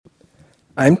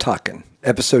I'm Talkin,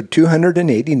 episode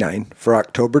 289 for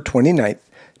October 29th,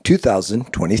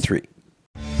 2023.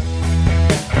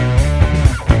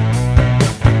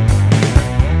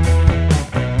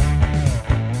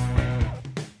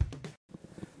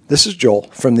 This is Joel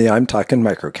from the I'm Talkin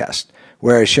microcast,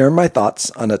 where I share my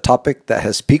thoughts on a topic that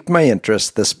has piqued my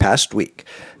interest this past week.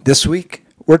 This week,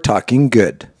 we're talking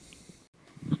good.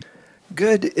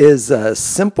 Good is a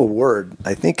simple word.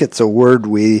 I think it's a word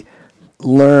we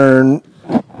learn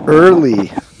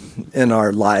early in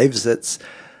our lives. It's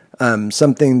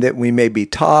something that we may be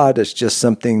taught. It's just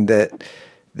something that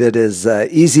is an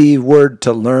easy word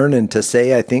to learn and to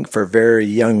say, I think, for very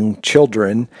young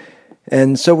children.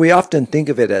 And so we often think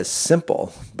of it as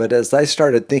simple. But as I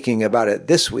started thinking about it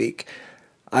this week,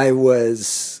 I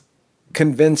was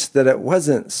convinced that it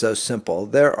wasn't so simple.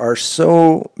 There are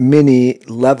so many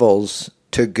levels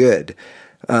to good.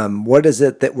 What is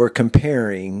it that we're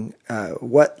comparing?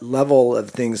 What level of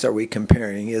things are we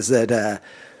comparing? Is it the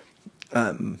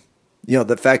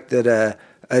fact that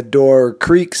a door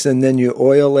creaks and then you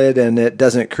oil it and it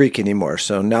doesn't creak anymore,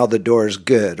 so now the door is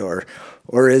good?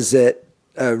 Or is it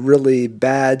a really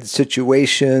bad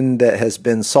situation that has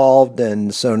been solved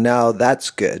and so now that's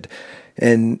good?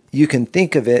 And you can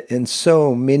think of it in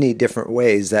so many different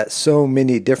ways, at so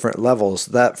many different levels,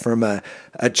 that from a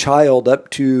child up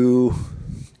to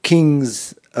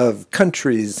kings of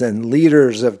countries and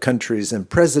leaders of countries and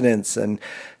presidents, and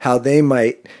how they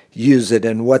might use it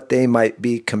and what they might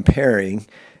be comparing.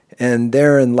 And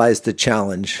therein lies the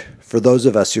challenge for those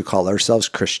of us who call ourselves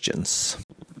Christians.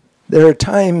 There are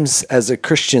times as a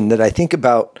Christian that I think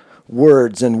about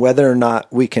words and whether or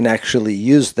not we can actually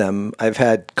use them. I've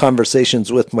had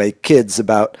conversations with my kids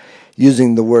about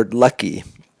using the word lucky.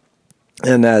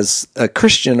 And as a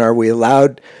Christian, are we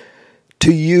allowed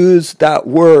to use that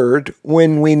word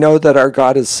when we know that our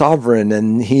God is sovereign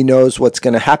and He knows what's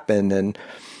going to happen? And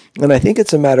I think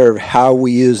it's a matter of how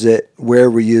we use it,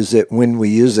 where we use it, when we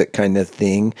use it, kind of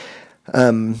thing.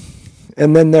 And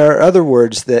then there are other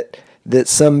words that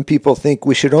some people think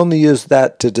we should only use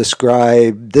that to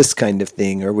describe this kind of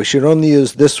thing, or we should only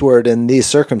use this word in these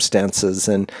circumstances.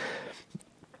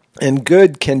 And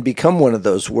good can become one of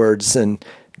those words, and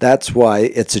that's why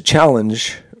it's a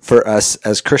challenge for us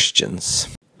as Christians.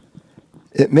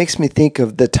 It makes me think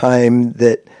of the time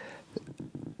that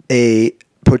a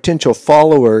potential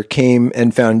follower came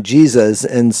and found Jesus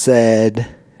and said,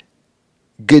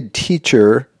 "Good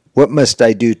teacher, what must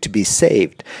I do to be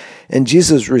saved?" And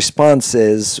Jesus' response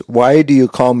is, "Why do you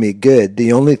call me good?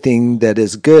 The only thing that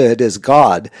is good is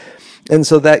God." And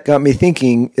so that got me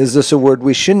thinking, is this a word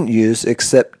we shouldn't use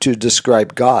except to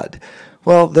describe God?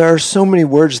 Well, there are so many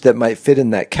words that might fit in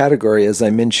that category, as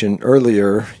I mentioned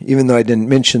earlier, even though I didn't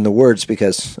mention the words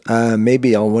because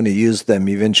maybe I'll want to use them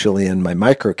eventually in my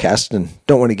microcast and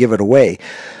don't want to give it away.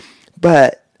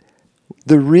 But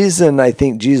the reason I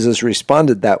think Jesus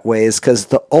responded that way is because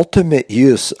the ultimate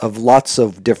use of lots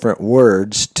of different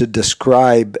words to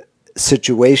describe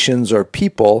situations or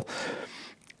people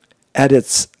at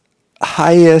its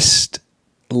highest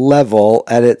level,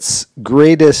 at its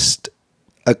greatest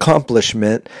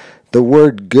accomplishment, the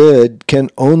word good can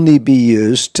only be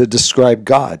used to describe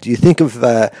God. You think of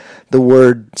the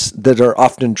words that are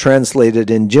often translated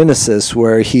in Genesis,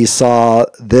 where He saw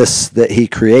this that He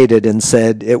created and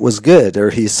said it was good,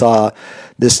 or He saw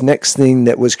this next thing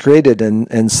that was created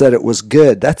and said it was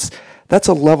good. That's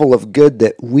a level of good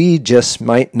that we just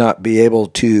might not be able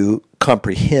to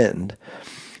comprehend.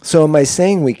 So am I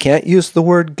saying we can't use the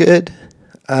word good?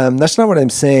 That's not what I'm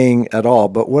saying at all,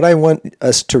 but what I want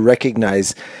us to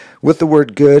recognize with the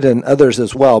word good, and others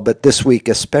as well, but this week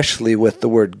especially with the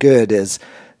word good, is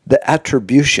the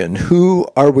attribution. Who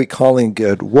are we calling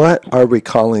good? What are we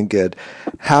calling good?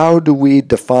 How do we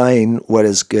define what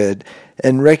is good?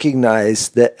 And recognize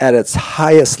that at its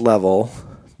highest level,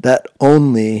 that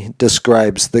only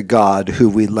describes the God who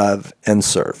we love and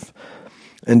serve.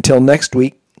 Until next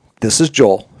week, this is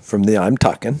Joel from the I'm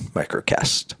Talkin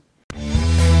microcast.